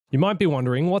You might be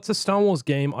wondering, what's a Star Wars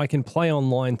game I can play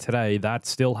online today that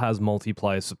still has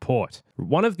multiplayer support?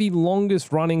 One of the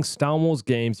longest running Star Wars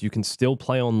games you can still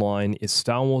play online is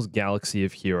Star Wars Galaxy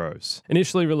of Heroes.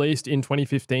 Initially released in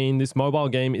 2015, this mobile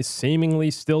game is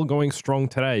seemingly still going strong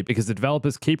today because the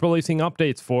developers keep releasing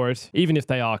updates for it, even if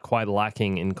they are quite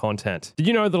lacking in content. Did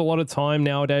you know that a lot of time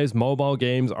nowadays, mobile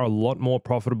games are a lot more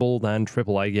profitable than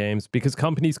AAA games because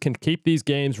companies can keep these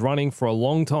games running for a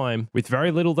long time with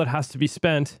very little that has to be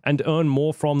spent and earn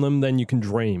more from them than you can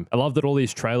dream. I love that all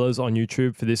these trailers on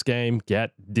YouTube for this game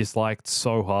get disliked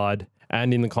so hard.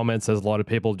 And in the comments, there's a lot of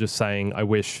people just saying, I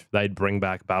wish they'd bring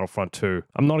back Battlefront 2.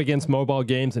 I'm not against mobile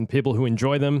games and people who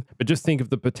enjoy them, but just think of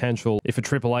the potential if a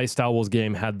AAA Star Wars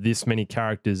game had this many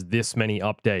characters, this many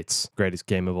updates. Greatest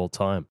game of all time.